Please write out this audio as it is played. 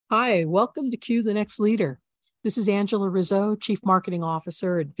Hi, welcome to Q the Next Leader. This is Angela Rizzo, Chief Marketing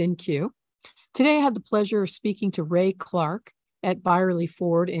Officer at VINCUE. Today I had the pleasure of speaking to Ray Clark at Byerly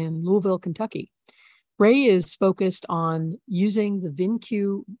Ford in Louisville, Kentucky. Ray is focused on using the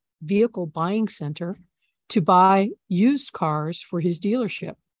VINCUE Vehicle Buying Center to buy used cars for his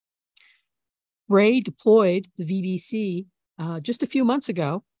dealership. Ray deployed the VBC just a few months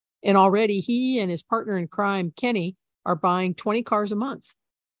ago, and already he and his partner in crime, Kenny, are buying 20 cars a month.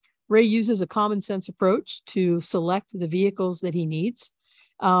 Ray uses a common sense approach to select the vehicles that he needs,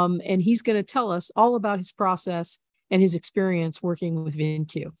 and he's going to tell us all about his process and his experience working with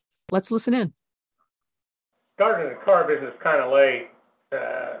VINCUE. Let's listen in. Started in the car business kind of late.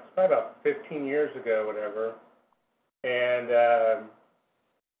 It's probably about 15 years ago, whatever. And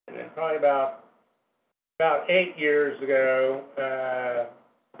then probably about 8 years ago,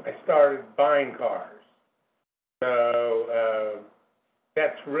 I started buying cars. So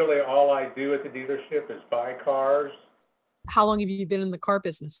that's really all I do at the dealership is buy cars. How long have you been in the car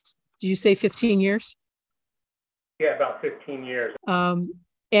business? Did you say 15 years? Yeah, about 15 years.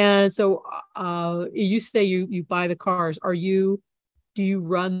 And so you say you buy the cars. Do you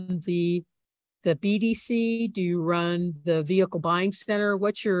run the BDC? Do you run the Vehicle Buying Center?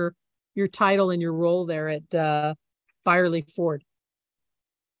 What's your title and your role there at Byerly Ford?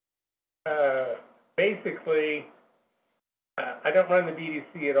 Basically, I don't run the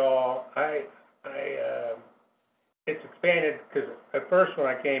BDC at all. It's expanded because at first when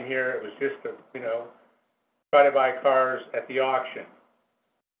I came here, it was just to, try to buy cars at the auction.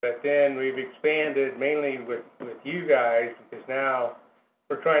 But then we've expanded mainly with you guys because now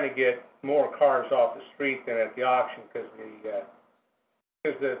we're trying to get more cars off the street than at the auction because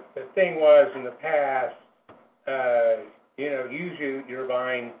the thing was in the past, usually you're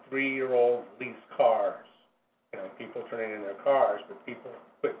buying 3-year-old leased cars. People turning in their cars, but people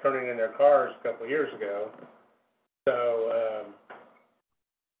quit turning in their cars a couple of years ago. So,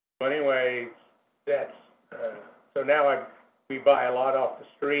 anyway, that's so now we buy a lot off the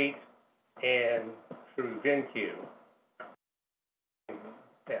street and through VINCUE.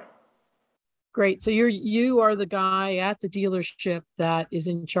 Yeah. Great. So you are the guy at the dealership that is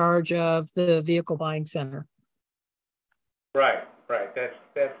in charge of the Vehicle Buying Center. Right.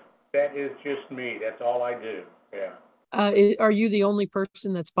 That is just me. That's all I do. Yeah. Are you the only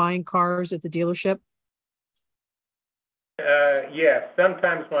person that's buying cars at the dealership? Yes.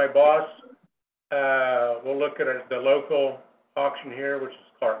 Sometimes my boss will look at the local auction here, which is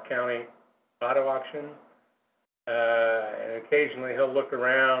Clark County Auto Auction, and occasionally he'll look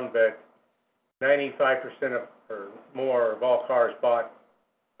around, but 95% of or more of all cars bought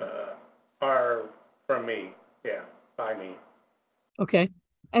are from me. Yeah, by me. Okay.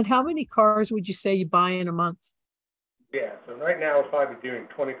 And how many cars would you say you buy in a month? Yeah, so right now we're probably doing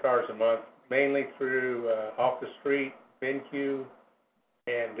 20 cars a month, mainly through off the street, VINCUE,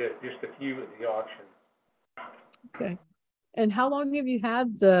 and just a few at the auction. Okay. And how long have you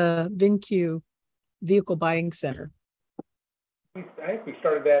had the VINCUE Vehicle Buying Center? I think we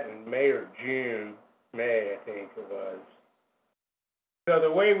started that in May or June. May, I think it was. So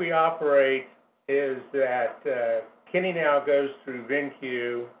the way we operate is that Kenny now goes through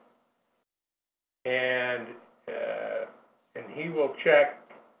VINCUE, and he will check.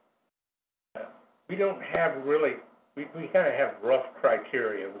 We don't have really, we kind of have rough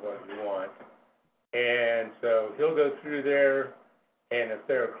criteria of what we want. And so he'll go through there, and if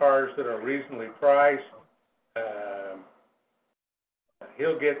there are cars that are reasonably priced,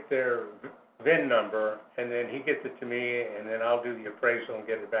 he'll get their VIN number, and then he gets it to me, and then I'll do the appraisal and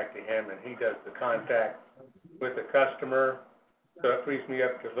get it back to him, and he does the contact with the customer. So it frees me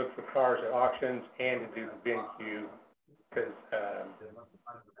up to look for cars at auctions and to do the VINCUE.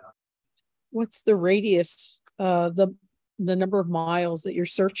 What's the radius, the number of miles that you're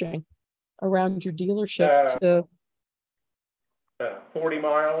searching around your dealership to? 40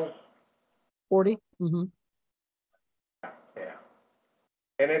 miles. 40? Mm-hmm. Yeah.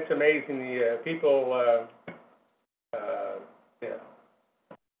 And it's amazing, the people,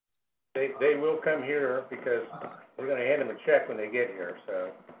 they will come here because we're going to hand them a check when they get here,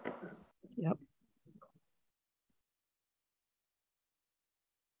 so. Yep.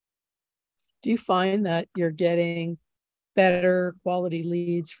 Do you find that you're getting better quality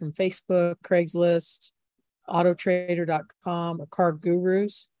leads from Facebook, Craigslist, autotrader.com, or Car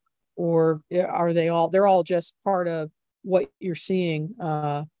Gurus, or are they're all just part of what you're seeing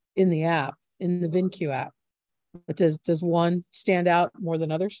in the app, in the VINCUE app? But does one stand out more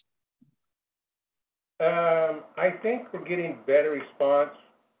than others? I think we're getting better response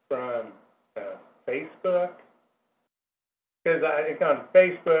from Facebook because I think on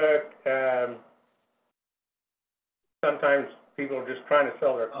Facebook, sometimes people are just trying to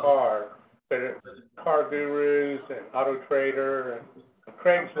sell their car, but Car Gurus and Auto Trader and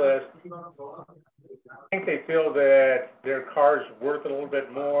Craigslist, I think they feel that their car's worth a little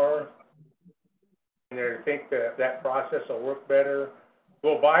bit more, and they think that that process will work better.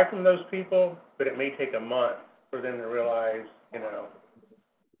 We'll buy from those people, but it may take a month for them to realize, you know,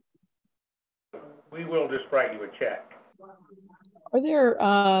 we will just write you a check. Are there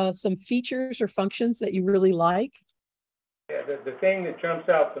some features or functions that you really like? Yeah, the thing that jumps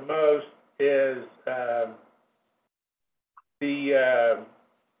out the most is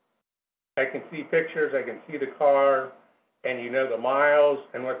I can see pictures, I can see the car, and you know the miles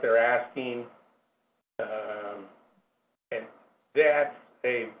and what they're asking. And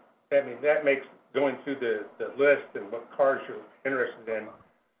that makes going through the list and what cars you're interested in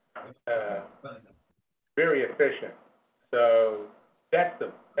very efficient. So that's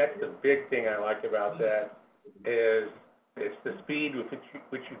the big thing I like about that is it's the speed with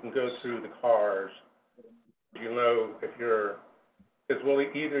which you can go through the cars. You know, if you're, because we'll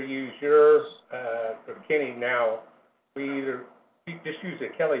either use your, or Kenny now, we just use a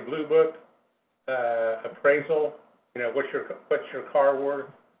Kelly Blue Book appraisal. You know, what's your car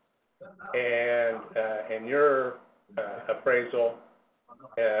worth, and your appraisal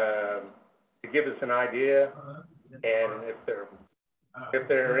to give us an idea. And if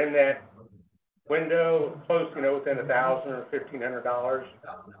they're in that window, close, you know, within $1,000 or $1,500,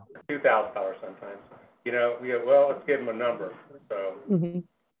 $2,000 sometimes, you know, we go, well, let's give them a number. So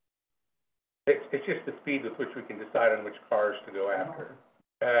it's just the speed with which we can decide on which cars to go after.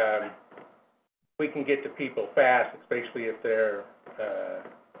 We can get to people fast, especially if they're,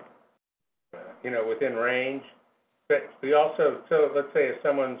 you know, within range. But we also, so let's say if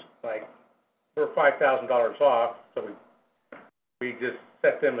someone's like, we're $5,000 off, so we just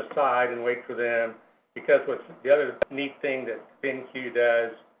set them aside and wait for them, because what's the other neat thing that VINCUE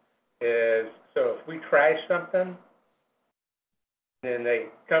does is, so if we trash something, then they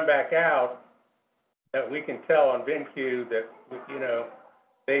come back out, that we can tell on VINCUE that, you know,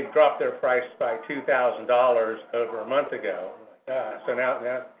 they've dropped their price by $2,000 over a month ago. So now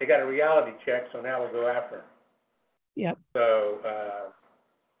they got a reality check, so now we'll go after them. Yep. So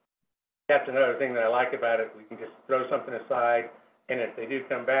that's another thing that I like about it. We can just throw something aside, and if they do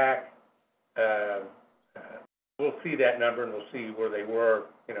come back, we'll see that number and we'll see where they were,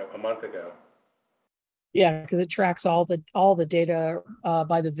 you know, a month ago. Yeah, because it tracks all the data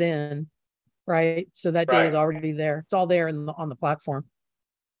by the VIN, right? So that data is already there. It's all there on the platform.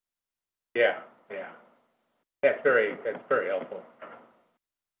 Yeah. That's very helpful.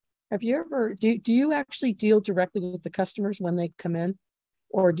 Have you ever do you actually deal directly with the customers when they come in,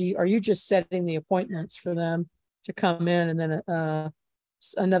 or are you just setting the appointments for them to come in, and then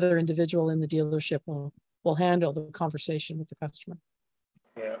another individual in the dealership will handle the conversation with the customer?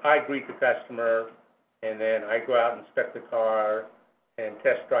 Yeah, I greet the customer, and then I go out and inspect the car and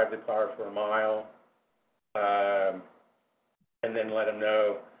test drive the car for a mile, and then let them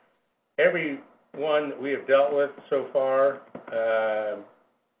know. Every one that we have dealt with so far,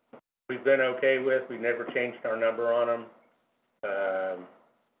 we've been okay with. We've never changed our number on them.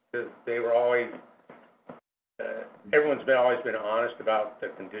 Because they were always, everyone's always been honest about the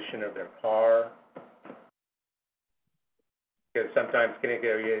condition of their car. Because sometimes, can it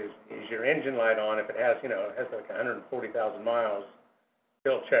go, is your engine light on? If it has, you know, it has like 140,000 miles,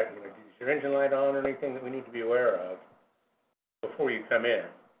 he'll check, you know, is your engine light on or anything that we need to be aware of before you come in?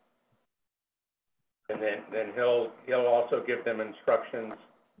 And then he'll also give them instructions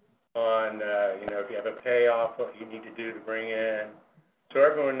on, you know, if you have a payoff, what you need to do to bring in. So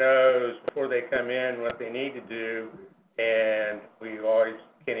everyone knows before they come in what they need to do, and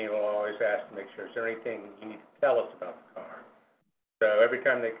Kenny will always ask to make sure, is there anything you need to tell us about the car? So every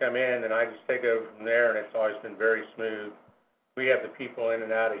time they come in, then I just take over from there, and it's always been very smooth. We have the people in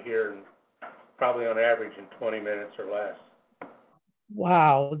and out of here, and probably on average in 20 minutes or less.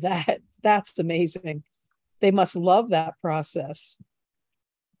 Wow, that's amazing. They must love that process.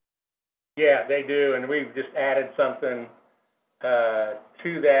 Yeah, they do, and we've just added something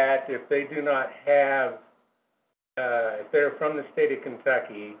to that. If they do not have, if they're from the state of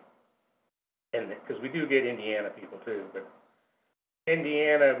Kentucky, and because we do get Indiana people too, but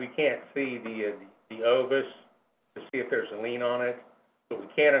Indiana, we can't see the OVIS to see if there's a lien on it, but we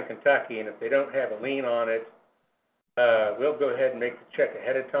can in Kentucky, and if they don't have a lien on it, we'll go ahead and make the check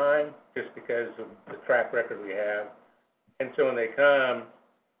ahead of time, just because of the track record we have. And so when they come,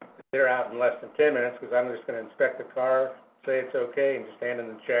 they're out in less than 10 minutes, because I'm just going to inspect the car, say it's okay, and just hand them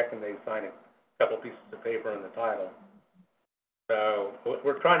the check, and they sign a couple pieces of paper and the title. So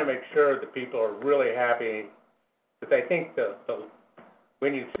we're trying to make sure that people are really happy, because I think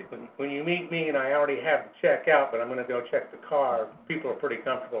when you meet me and I already have the check out, but I'm going to go check the car, people are pretty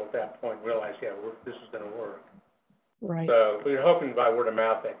comfortable at that point, realize, yeah, this is going to work. Right. So we're hoping by word of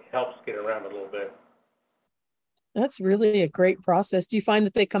mouth that helps get around a little bit. That's really a great process. Do you find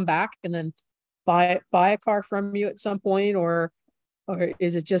that they come back and then buy a car from you at some point, or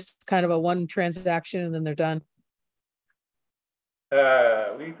is it just kind of a one transaction and then they're done?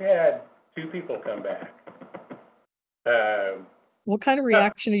 We've had 2 people come back. What kind of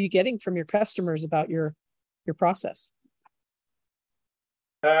reaction are you getting from your customers about your process?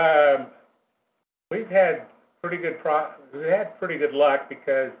 We've had pretty good luck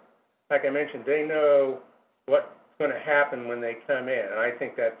because, like I mentioned, they know what's going to happen when they come in, and I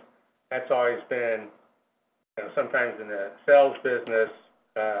think that's always been, sometimes in the sales business,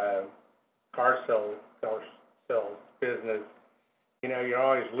 car sales business, you're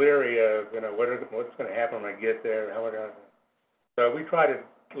always leery of, what's going to happen when I get there, how am I going to. So we try to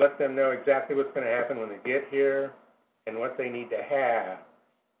let them know exactly what's going to happen when they get here and what they need to have.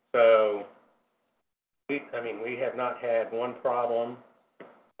 So, we have not had one problem.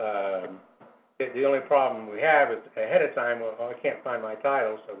 The only problem we have is ahead of time, I can't find my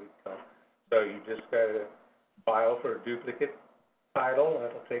title, so you just got to file for a duplicate title, and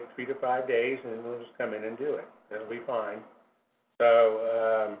it'll take 3 to 5 days, and we'll just come in and do it. It'll be fine.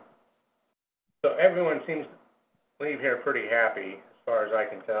 So, so everyone seems to leave here pretty happy, as far as I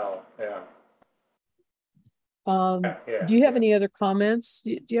can tell. Yeah. Do you have any other comments?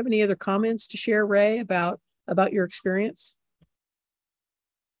 Do you have any other comments to share, Ray, about your experience?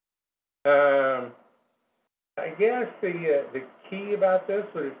 I guess the key about this,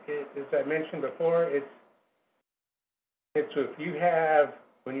 as I mentioned before, it's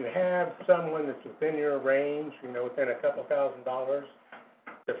when you have someone that's within your range, within a couple $1,000s,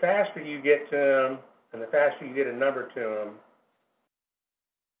 the faster you get to them and the faster you get a number to them,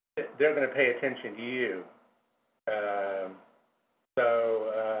 they're going to pay attention to you.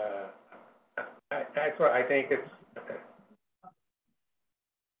 That's what I think it's.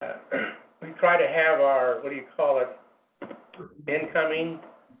 We try to have our, incoming,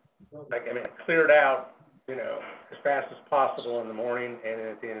 cleared out, as fast as possible in the morning and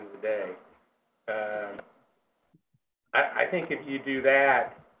at the end of the day. I think if you do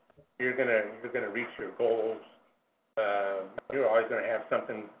that, you're gonna reach your goals. You're always gonna have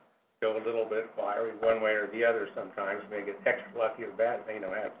something go a little bit fiery one way or the other. Sometimes you may get extra lucky or bad,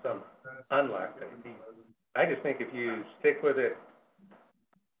 have some unluck. I just think if you stick with it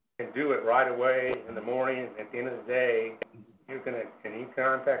and do it right away in the morning, at the end of the day, you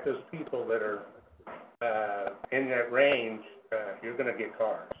contact those people that are in that range, you're going to get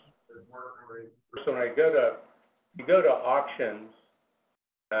cars. So when you go to auctions,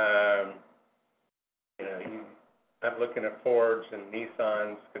 I'm looking at Fords and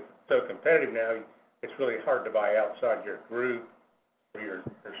Nissans, because it's so competitive now, it's really hard to buy outside your group or your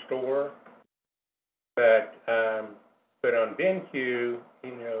store. But on VINCUE,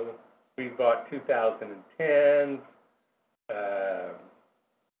 we bought 2010,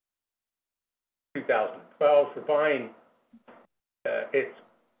 2012. We're buying,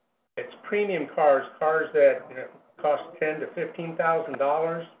 it's premium cars that cost $10,000 to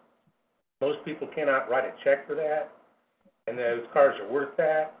 $15,000. Most people cannot write a check for that, and those cars are worth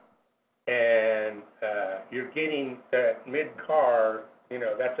that. And you're getting that mid car.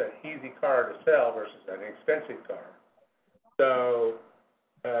 That's an easy car to sell versus an expensive car. So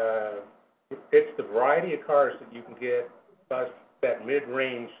it's the variety of cars that you can get, plus that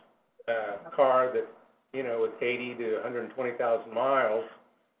mid-range car that, with 80 to 120,000 miles,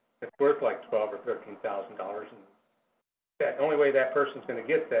 it's worth like $12,000 or $13,000. And that only way that person's going to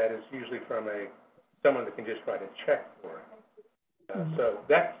get that is usually from someone that can just write a check for it. So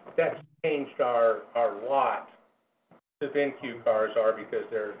that's changed our lot. The VINCUE cars are, because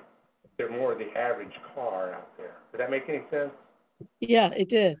they're more the average car out there. Did that make any sense? Yeah, it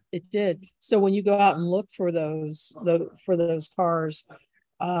did. So when you go out and look for those cars,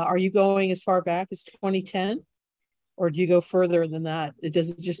 are you going as far back as 2010, or do you go further than that?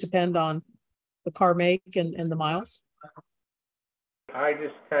 Does it just depend on the car make and the miles? I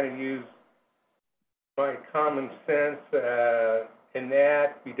just kind of use my common sense in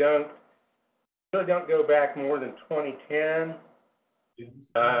that we really don't go back more than 2010.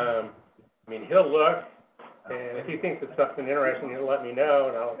 He'll look, and if he thinks it's something interesting, he'll let me know,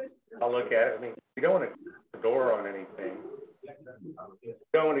 and I'll look at it. You don't want to close the door on anything. You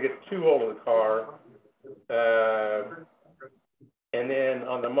don't want to get too old of the car. And then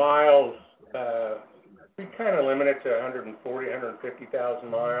on the miles, we kind of limit it to 140, 150,000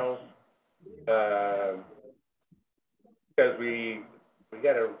 miles, because we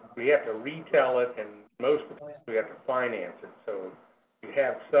have to retail it, and most of it we have to finance it. So we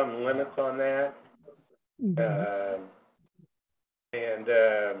have some limits on that. Mm-hmm.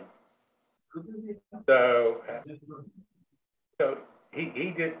 So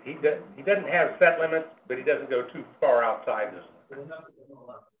he doesn't have set limits, but he doesn't go too far outside this.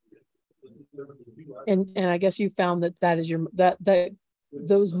 And I guess you found that is your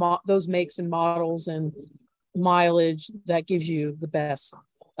those makes and models and mileage that gives you the best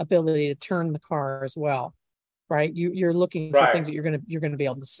ability to turn the car as well, right? You're looking for things that you're gonna be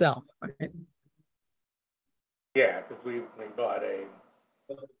able to sell, right? Yeah, because we bought I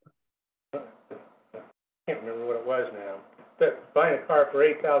can't remember what it was now, but buying a car for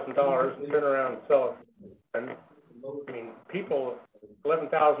 $8,000 and turn around and sell it. And I mean, people,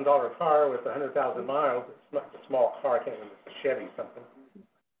 $11,000 car with 100,000 miles. It's not a small car. I can't remember, it's a Chevy something.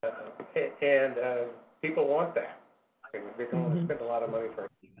 People want that. They don't want to spend a lot of money for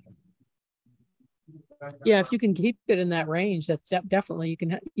it. Yeah, if you can keep it in that range, that's definitely, you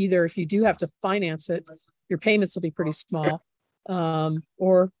can either, if you do have to finance it, your payments will be pretty small,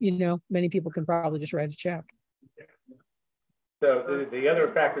 or many people can probably just write a check. So the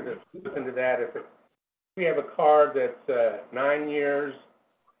other factor that goes into that is if we have a car that's 9 years,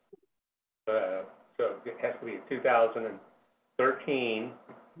 so it has to be a 2013,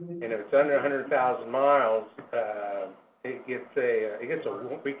 and if it's under 100,000 miles, it gets a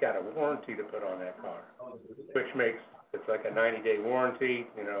week out of warranty to put on that car, which makes it's like a 90-day warranty.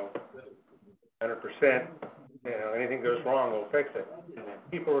 100%. Anything goes wrong, we'll fix it. And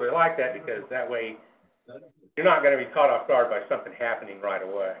people really like that because that way you're not going to be caught off guard by something happening right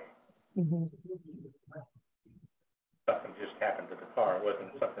away. Mm-hmm. Something just happened to the car. It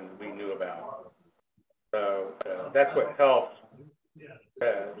wasn't something we knew about. So that's what helps.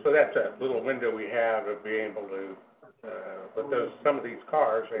 So that's a little window we have of being able to, but some of these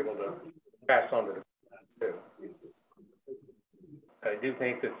cars are able to pass on to the too. I do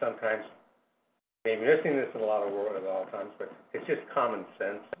think that sometimes, maybe missing this in a lot of world at all times, but it's just common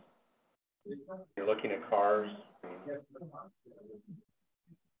sense. You're looking at cars.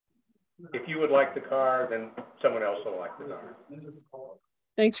 If you would like the car, then someone else will like the car.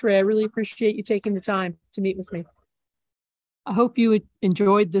 Thanks, Ray. I really appreciate you taking the time to meet with me. I hope you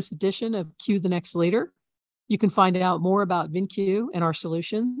enjoyed this edition of Cue the Next Leader. You can find out more about VINCUE and our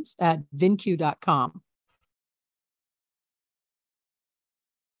solutions at VINCUE.com.